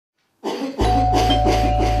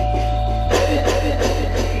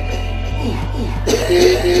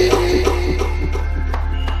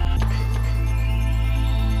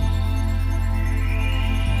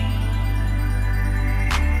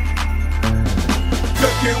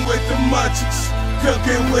Cooking with the munchies.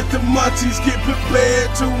 Cooking with the munchies. Get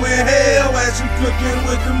prepared to inhale as you cooking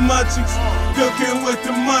with the munchies. Cooking with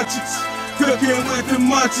the munchies. Cooking with the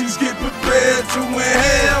munchies. Get prepared to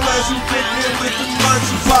inhale as you cooking with the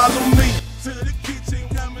munchies. Follow me to the kitchen.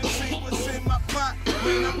 Come and see what's in my pot.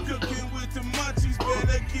 When I'm cooking with the munchies,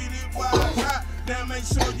 better get it while it's hot. Now make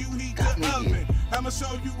sure you heat the oven. I'ma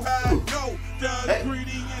show you how it go. The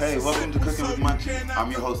ingredients. Hey, welcome to Cooking with Munchies.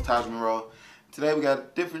 I'm your host, Taj Monroe. Today we got a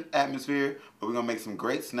different atmosphere, but we're gonna make some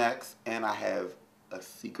great snacks, and I have a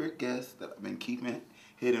secret guest that I've been keeping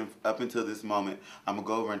hidden up until this moment. I'm gonna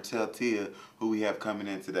go over and tell Tia who we have coming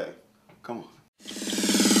in today. Come on.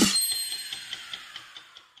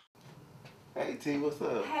 Hey T, what's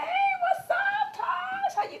up? Hey, what's up,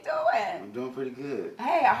 Taj? How you doing? I'm doing pretty good.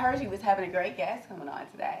 Hey, I heard you was having a great guest coming on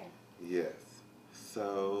today. Yes.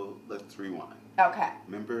 So let's rewind. Okay.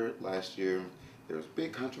 Remember last year there was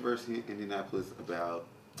big controversy in Indianapolis about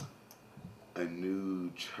a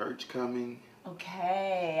new church coming?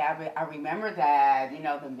 Okay, I remember that. You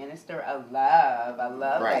know, the Minister of Love. I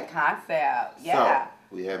love Right. that concept. Yeah. So,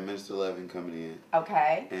 we have Minister Levin coming in.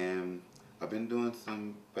 Okay. And I've been doing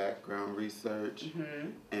some background research. Mm-hmm.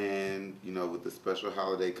 And, you know, with the special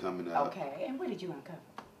holiday coming up. Okay, and what did you uncover?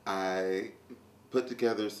 I put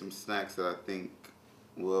together some snacks that I think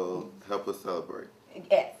will help us celebrate.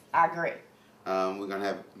 Yes, I agree. We're going to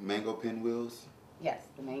have mango pinwheels. Yes,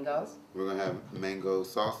 the mangoes. We're going to have mango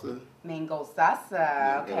salsa. Mango salsa.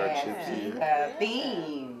 Yeah, Okay, got our I chips see here. the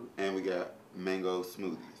theme. And we got mango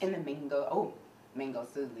smoothies. And the mango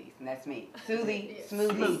smoothies, and that's me.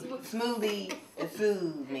 Smoothie, and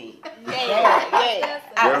soothe me.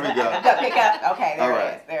 There we go. Pick up. Okay, there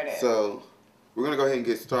it is. There it is. So we're gonna go ahead and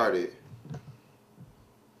get started.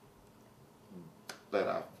 But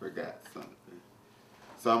I forgot something.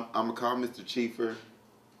 So I'm gonna call Mr. Shw4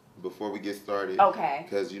 before we get started. Okay.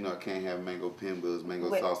 Because you know I can't have mango pinwheels,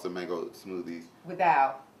 mango salsa, mango smoothies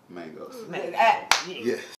Without mangoes.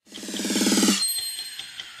 Yes.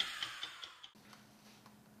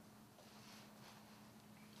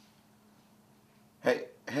 Hey,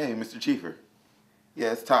 Mr. Shw4.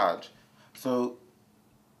 Yeah, it's Taj. So,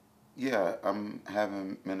 yeah, I'm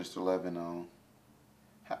having Minister Levin on.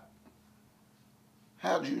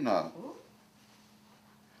 How'd you know?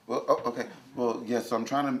 Well, okay. Well, yeah, so I'm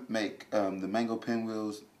trying to make the mango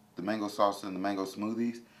pinwheels, the mango salsa, and the mango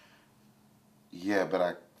smoothies. Yeah, but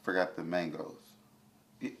I forgot the mangoes.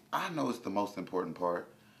 I know it's the most important part.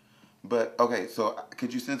 But, okay, so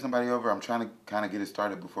could you send somebody over? I'm trying to kind of get it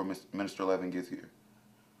started before Minister Levin gets here.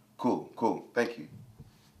 Cool. Thank you.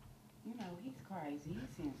 You know, he's crazy. He's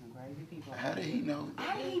seeing some crazy people. How did he know?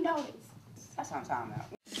 How did he know this? That's what I'm talking about.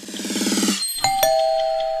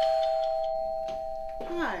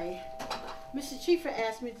 Hi. Mr. Shw4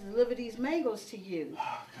 asked me to deliver these mangoes to you.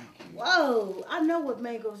 Oh, thank you. Whoa, I know what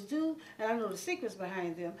mangoes do, and I know the secrets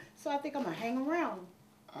behind them, so I think I'm going to hang around.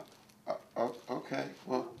 Okay,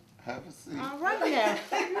 well, have a seat. All right now.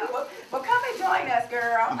 Well, come and join us,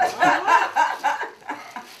 girl.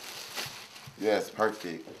 Yes,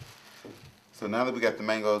 perfect. So now that we got the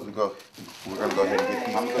mangoes, we're gonna go ahead and get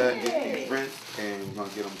these cut, get these rinsed, and we're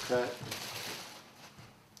gonna get them cut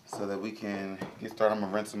so that we can get started. I'm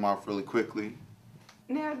gonna rinse them off really quickly.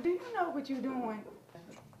 Now, do you know what you're doing?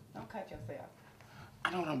 Don't cut yourself.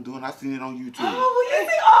 I know what I'm doing. I seen it on YouTube. Oh, well, you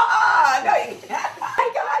see, no, you, oh my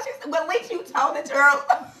gosh, well, at least you told the truth.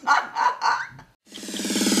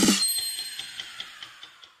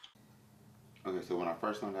 Okay, so when I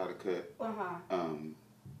first learned how to cut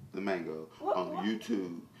the mango on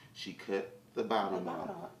YouTube, she cut the bottom off.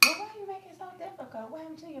 Well, why you make it so difficult? What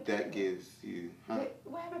happened to your peeler? That gives you,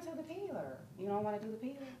 What happened to the peeler? You don't want to do the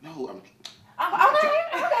peeler? No, I'm...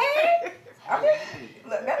 Okay.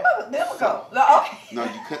 Look, that looks difficult. Okay. No,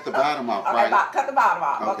 you cut the bottom off, okay, right? Cut the bottom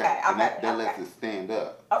off. Okay. And that lets it stand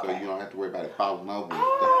up, so you don't have to worry about it falling over and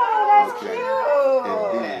oh, stuff. that's cute.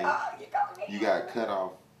 And then you gotta cut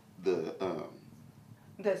off the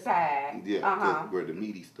side. Yeah, where the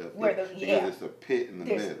meaty stuff is. Because it's a pit in the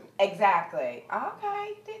middle. Exactly.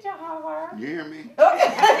 Okay, did your homework. You hear me?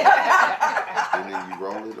 And then you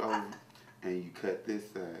roll it over and you cut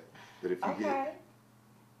this side. But if you hit,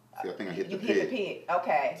 see, I think I hit the pit. You hit the pit,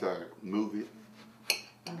 okay. So I move it.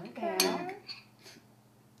 Okay.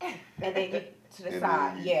 And then you to the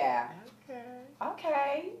side, yeah.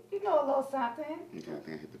 Okay, you know a little something. Okay, I think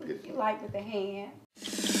I hit the pit. You like with the hand.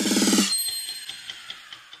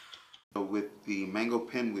 So with the mango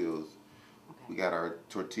pinwheels, we got our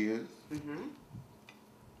tortillas. That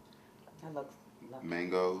looks lovely.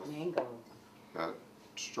 Mangoes. Got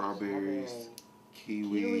strawberries,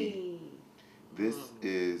 kiwi. This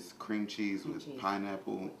is cream cheese with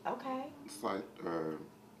pineapple. Okay. Slight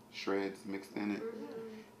shreds mixed in it,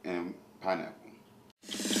 and pineapple.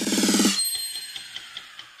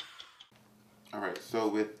 All right, so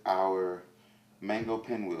with our mango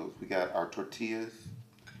pinwheels, we got our tortillas.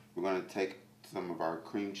 We're gonna take some of our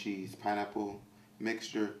cream cheese pineapple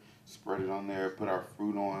mixture, spread it on there, put our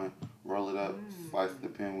fruit on, roll it up, slice the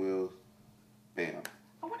pinwheels, bam.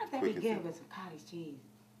 I wonder if that'd be good with some cottage cheese.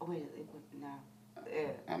 Oh, wait, no.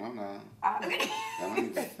 I don't know. That don't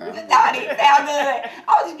even sound good. No, it didn't sound good.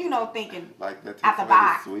 I was, thinking like that out the tastes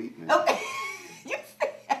box. like sweetness. Okay. You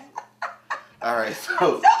said. All right,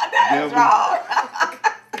 so That's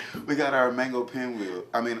wrong. we got our mango pinwheel.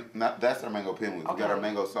 I mean, that's our mango pinwheel. Okay. We got our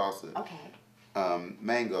mango salsa. Okay.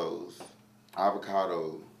 Mangoes,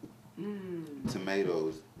 avocado,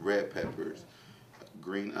 tomatoes, red peppers,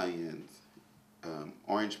 green onions,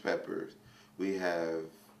 orange peppers. We have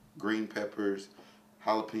green peppers,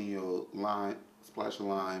 jalapeno, lime, splash of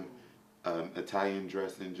lime, Italian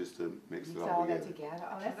dressing just to mix it all together.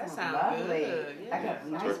 Oh, that sounds lovely. good. Like a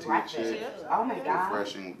nice Tortilla breakfast. chips. Oh my God.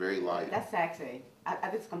 Refreshing, very light. That's sexy. I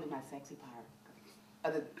think it's gonna be my sexy part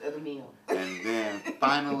of the meal. And then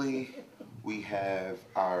finally, we have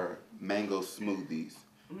our mango smoothies.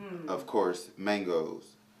 Of course,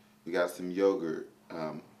 mangoes. We got some yogurt.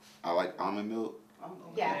 I like almond milk.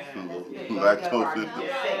 Yeah. Lactose.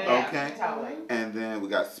 Yeah, Okay. totally. And then we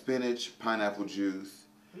got spinach, pineapple juice.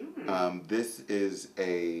 This is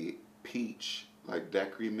a peach, like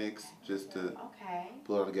daiquiri mix, just to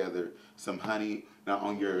pull it all together. Some honey. Now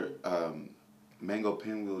on your mango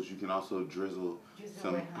pinwheels, you can also drizzle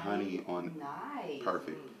some honey on. Nice.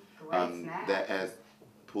 Perfect. Great snack. That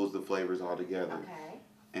pulls the flavors all together. Okay.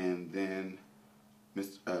 And then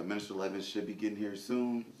Minister Levin should be getting here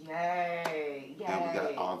soon. Yay. Yay. And we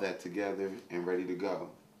got all that together and ready to go.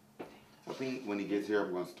 I think when he gets here,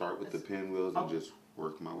 I'm going to start with the pinwheels and just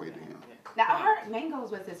work my way down. Now, I heard mangoes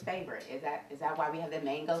was his favorite. Is that why we have the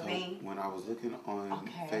mango thing? When I was looking on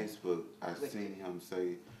Facebook, I seen him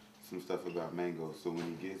say some stuff about mangoes. So when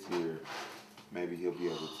he gets here, maybe he'll be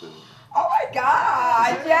able to. Oh my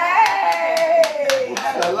God! Yay!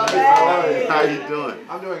 I love it. How you doing?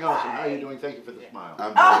 I'm doing awesome. How are you doing? Thank you for the smile.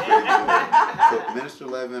 I'm doing pretty good. So Minister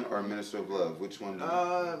Levin or Minister of Love, which one do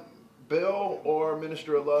you? Bill or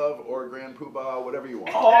Minister of Love or Grand Poobah, whatever you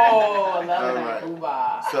want. Oh, I love All that. right.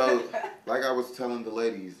 Ooh-bah. So, like I was telling the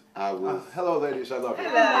ladies, I was. Hello, ladies. I love you.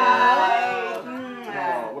 Hello.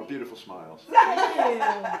 Oh, what beautiful smiles.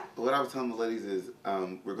 What I was telling the ladies is,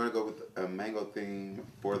 we're gonna go with a mango theme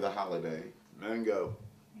for the holiday. Mango.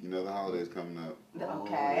 You know the holiday's coming up.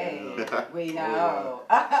 Okay. We know.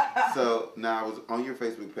 So now I was on your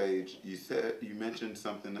Facebook page. You mentioned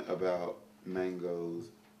something about mangoes.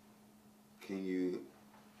 Can you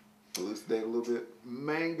elucidate a little bit?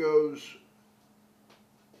 Mangoes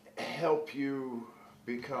help you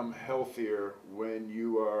become healthier when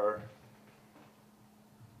you are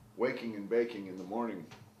waking and baking in the morning.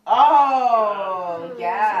 Oh,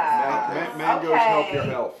 yeah. Mangoes help your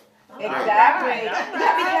health. Exactly.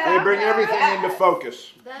 They bring everything into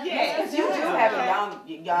focus. Yes, you do have a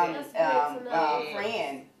young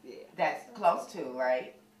friend that's close to,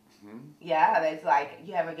 right? Yeah, that's like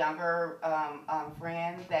you have a younger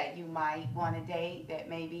friend that you might want to date that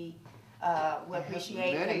maybe will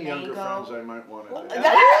appreciate the Many younger mango. friends I might want to date.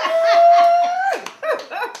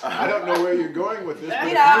 I don't know where you're going with this, but if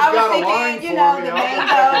you've got a line for me, I'll check it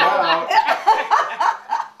out.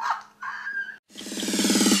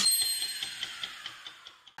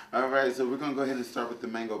 All right, so we're gonna go ahead and start with the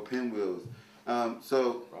mango pinwheels.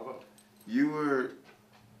 So Bravo. you were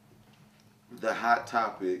the hot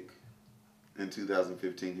topic in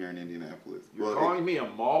 2015 here in Indianapolis. You're calling me a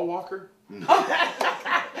mall walker?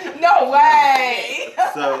 No way.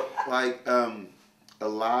 So like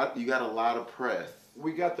you got a lot of press.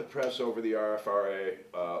 We got the press over the RFRA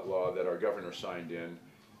law that our governor signed in,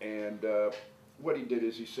 and what he did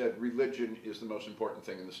is he said religion is the most important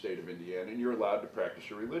thing in the state of Indiana, and you're allowed to practice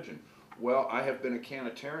your religion. Well, I have been a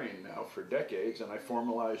Canitarian now for decades, and I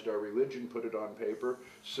formalized our religion, put it on paper,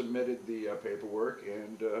 submitted the paperwork,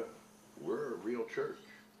 and we're a real church.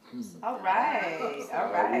 All right.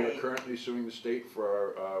 All right. We are currently suing the state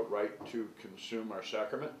for our right to consume our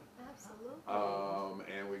sacrament. Absolutely.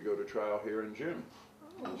 And we go to trial here in June.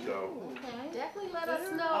 So, Definitely let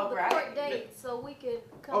us know the court date so we can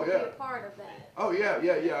come be a part of that. oh yeah.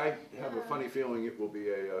 I have a funny feeling it will be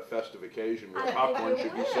a festive occasion where popcorn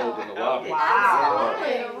should be sold in the lobby. Wow.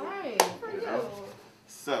 Absolutely. You know?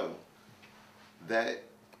 So that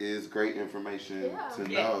is great information to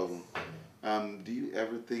know. Do you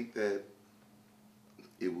ever think that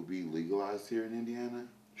it will be legalized here in Indiana?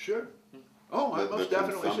 Sure. Oh, I most the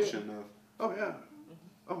definitely see it. consumption of. Oh yeah.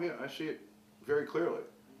 Oh yeah, I see it very clearly.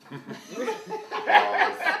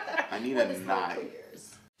 I need a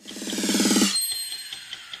knife.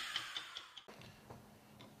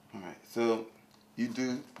 All right, so you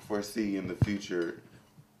do foresee in the future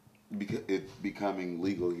it becoming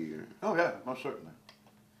legal here? Oh yeah, most certainly.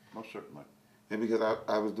 Most certainly. And because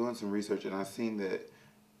I was doing some research and I seen that,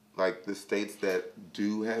 like, the states that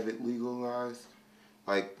do have it legalized,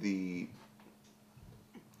 like the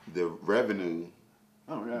revenue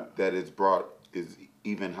that it's brought is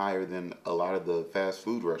even higher than a lot of the fast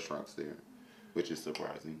food restaurants there, which is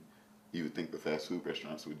surprising. You would think the fast food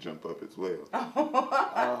restaurants would jump up as well.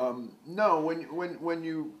 No, when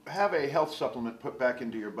you have a health supplement put back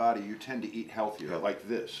into your body, you tend to eat healthier, like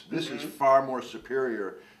this. This is far more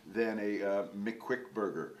superior than a McQuick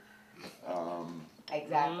burger.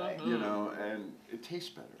 Exactly. You know, and it tastes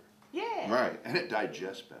better. Yeah. Right. And it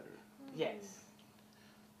digests better. Yes.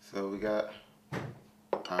 So we got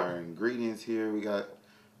our ingredients here. We got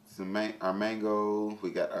some our mango. We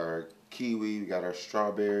got our kiwi. We got our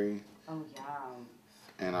strawberry. Oh, yum.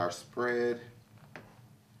 And our spread.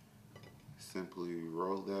 Simply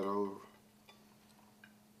roll that over.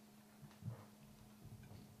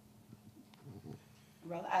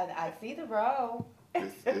 Roll, I see the roll.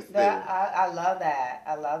 It's there. I love that.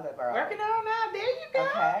 I love the roll. Working on now. There you go.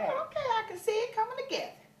 Okay. Okay, I can see it coming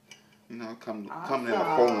together. You know, coming in a Awesome.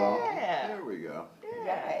 form. Yeah. There we go.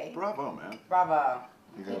 Yay. Bravo, man. Bravo.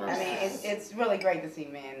 We got I our mean, it's really great to see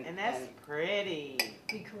men. And that's pretty.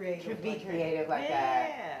 Be creative like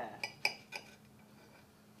that.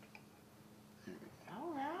 Yeah.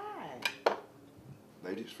 All right.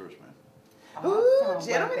 Ladies first, man. Awesome.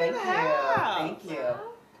 Gentlemen in Thank the you. house. Thank you.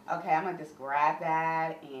 Okay, I'm gonna just grab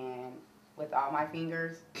that and with all my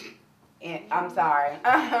fingers. And I'm sorry.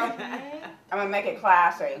 I'm gonna make it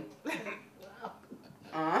classy. Thank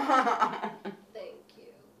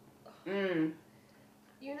you. Mm.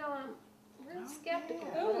 You know, I'm really skeptical.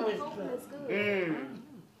 yeah. But I'm hoping it's good. Mm.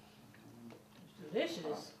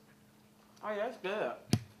 Delicious. Oh, yeah, that's good.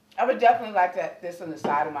 I would definitely like this on the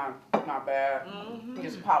side of my bed. Mm-hmm.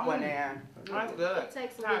 Just pop one in. That's good. It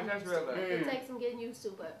takes some That's getting used real to. good. It takes some getting used to,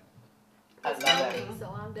 but I it's love not it. me,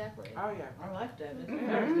 so I'm definitely. Oh, yeah. I like that. That's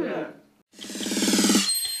Mhm. good.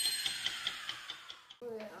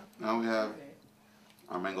 Yeah. Now we have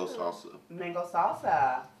our mango salsa. Mango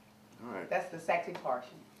salsa. All right. That's the sexy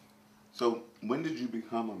portion. So when did you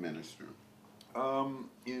become a minister?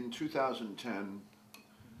 In 2010,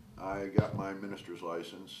 I got my minister's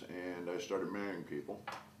license and I started marrying people.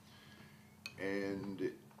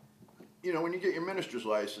 And, you know, when you get your minister's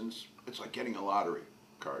license, it's like getting a lottery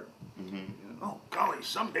card. Mm-hmm. You know, oh, golly,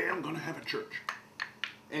 someday I'm going to have a church.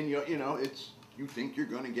 And, you know, you think you're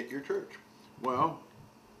going to get your church. Well,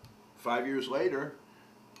 5 years later,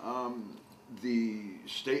 the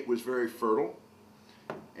state was very fertile,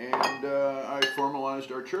 and I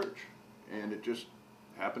formalized our church. And it just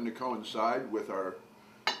happened to coincide with our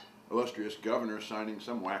illustrious governor signing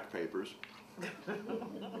some whack papers.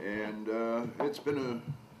 And it's been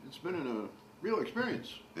a real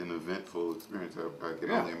experience. An eventful experience, I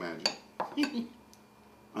can only imagine.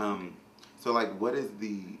 So like, what is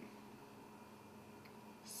the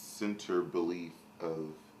center belief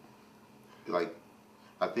of, like,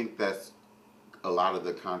 I think that's a lot of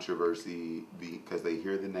the controversy because they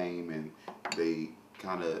hear the name and they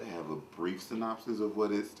kind of have a brief synopsis of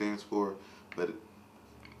what it stands for, but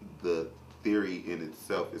the theory in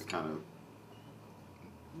itself is kind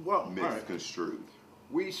of misconstrued.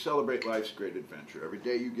 We celebrate life's great adventure. Every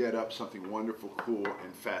day you get up, something wonderful, cool,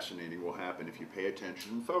 and fascinating will happen if you pay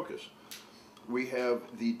attention and focus. We have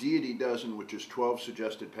the Deity Dozen, which is 12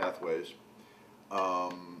 suggested pathways.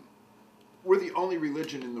 We're the only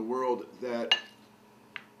religion in the world that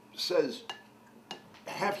says,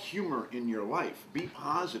 have humor in your life, be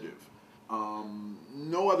positive.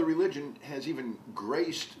 No other religion has even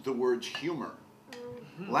graced the words humor.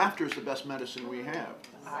 Laughter is the best medicine we have.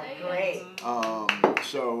 Great.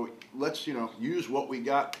 So let's, use what we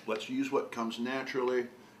got. Let's use what comes naturally.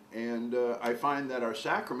 And I find that our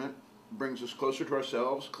sacrament brings us closer to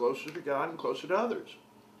ourselves, closer to God, and closer to others.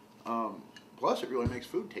 Plus, it really makes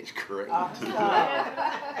food taste great. Awesome.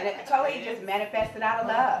 And it totally just manifested out of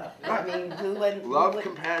love. I mean, who wouldn't? Love,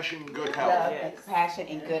 compassion, good health. Love, and compassion,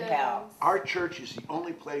 and good health. Our church is the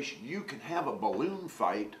only place you can have a balloon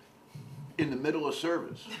fight in the middle of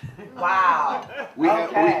service. Wow. We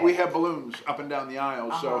Okay. have balloons up and down the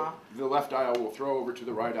aisle, so the left aisle will throw over to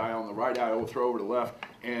the right aisle, and the right aisle will throw over to the left.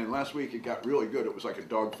 And last week it got really good. It was like a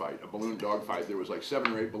dogfight, a balloon dogfight. There was like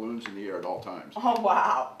 7 or 8 balloons in the air at all times. Oh,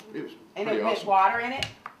 wow. It was And pretty it with awesome. water in it?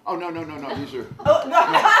 Oh, no. These are Oh,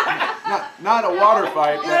 no. not a water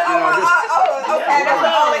fight, but Okay, that's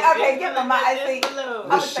the only, okay, give me my, see.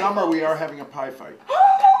 this summer we are having a pie fight.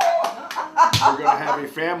 We're going to have a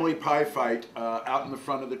family pie fight out in the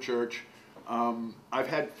front of the church. I've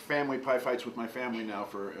had family pie fights with my family now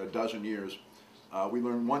for a dozen years. We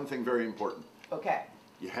learned one thing very important. Okay.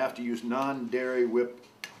 You have to use non-dairy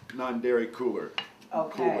cooler,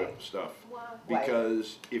 Okay. Cool Whip stuff. Wow.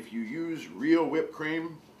 Because if you use real whipped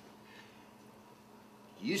cream,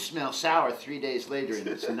 you smell sour 3 days later and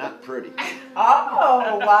it's not pretty. Oh,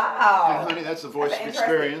 And wow. honey, that's the voice of That's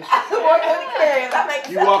experience. Voice of experience. That makes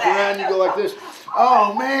You sense. walk around and you go like this,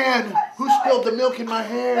 oh man, who spilled the milk in my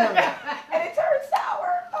hair? And it turns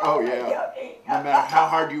sour. Oh yeah. Yucky. No matter how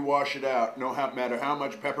hard you wash it out, no matter how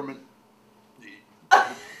much peppermint,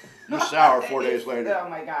 you're sour 4 days later. Oh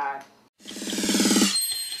my God.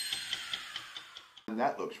 And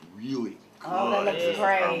that looks really good. Oh, that looks This is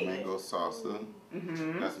our great. mango salsa.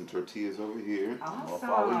 Got some tortillas over here. I'll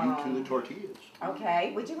follow you to the tortillas.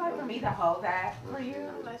 Okay. Would you like for me to hold that for you?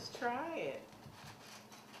 Let's try it.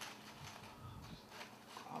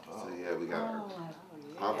 So yeah, we got our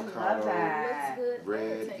I love avocado, that. Looks good.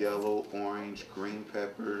 red, Tastes- yellow, orange, green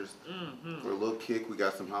peppers. For a little kick, we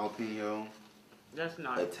got some jalapeno, That's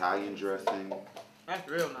nice. Italian dressing. That's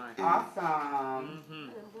real nice. Awesome. Mm-hmm.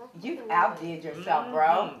 You outdid yourself,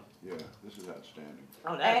 bro. Yeah, this is outstanding.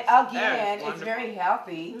 Oh, And that's, again, that's it's very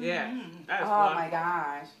healthy. Yeah, that's Oh wonderful. my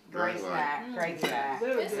gosh. Great Very snack. Great snack.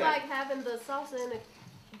 It's like having the salsa in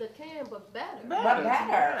the can, but better. But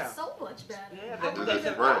better. So much better. Yeah, I would This give is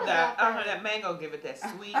it right. all that, that. that mango give it that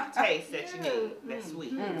sweet taste that you need. That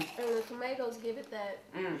sweet. Mm. And the tomatoes give it that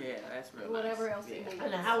Yeah, that's real whatever nice. else Yeah. it needs.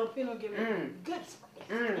 And the jalapeno give it good spice.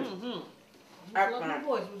 Mm-hmm. Love Excellent. my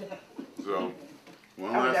voice with that. So,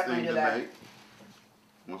 one I would last definitely thing do to that. make.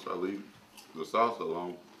 Once I leave the salsa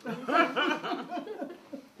alone.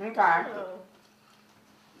 Okay.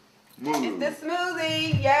 Move. It's the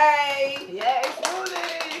smoothie. Yay. Yay,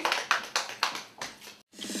 smoothies!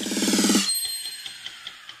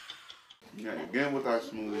 Yeah, again with our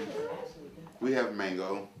smoothie, we have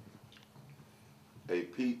mango, a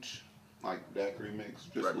peach, like daiquiri mix,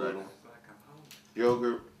 just a little,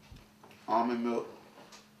 yogurt, almond milk,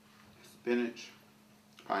 spinach,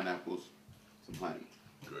 pineapples, some honey.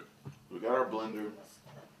 Good. We got our blender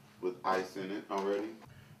with ice in it already.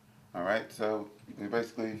 All right, so we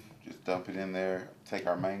basically just dump it in there, take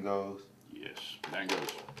our mangoes. Yes, mangoes.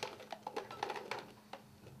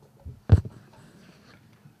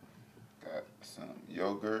 Got some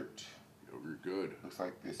yogurt. Yogurt, good. Looks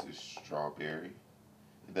like this is strawberry.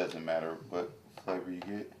 It doesn't matter what flavor you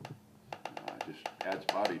get, It just adds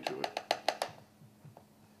body to it.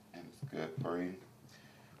 and it's good for you.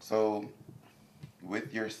 So,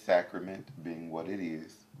 with your sacrament being what it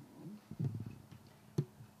is,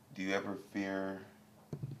 do you ever fear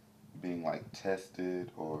being like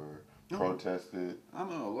tested or No. protested? I'm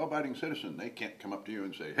a law-abiding citizen. They can't come up to you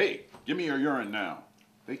and say, hey, give me your urine now.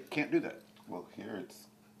 They can't do that. Well, here it's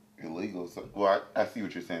illegal. So, well, I see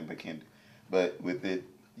what you're saying. They can't. But with it,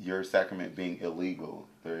 your sacrament being illegal,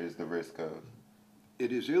 there is the risk of.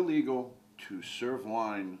 It is illegal to serve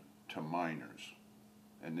wine to minors.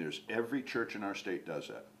 And there's every church in our state does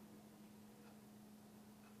that.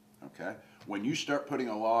 Okay? When you start putting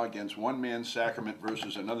a law against one man's sacrament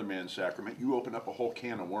versus another man's sacrament, you open up a whole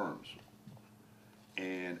can of worms.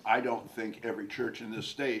 And I don't think every church in this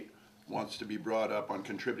state wants to be brought up on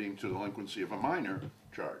contributing to the delinquency of a minor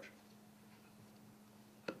charge.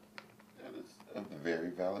 That is a very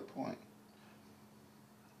valid point.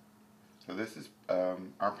 So this is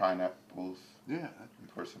our pineapples. Yeah.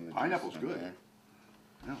 Pour some of the Pineapple's juice in good. there.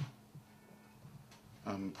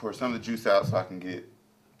 Yeah. Pour some of the juice out so I can get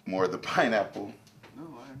more of the pineapple. No,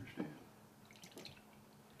 I understand.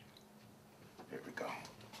 There we go.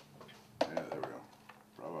 Yeah, there we go.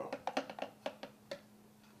 Bravo.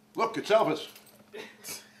 Look, it's Elvis.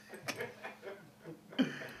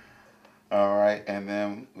 All right, and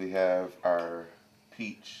then we have our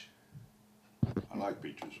peach I like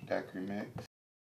peaches. daiquiri mix.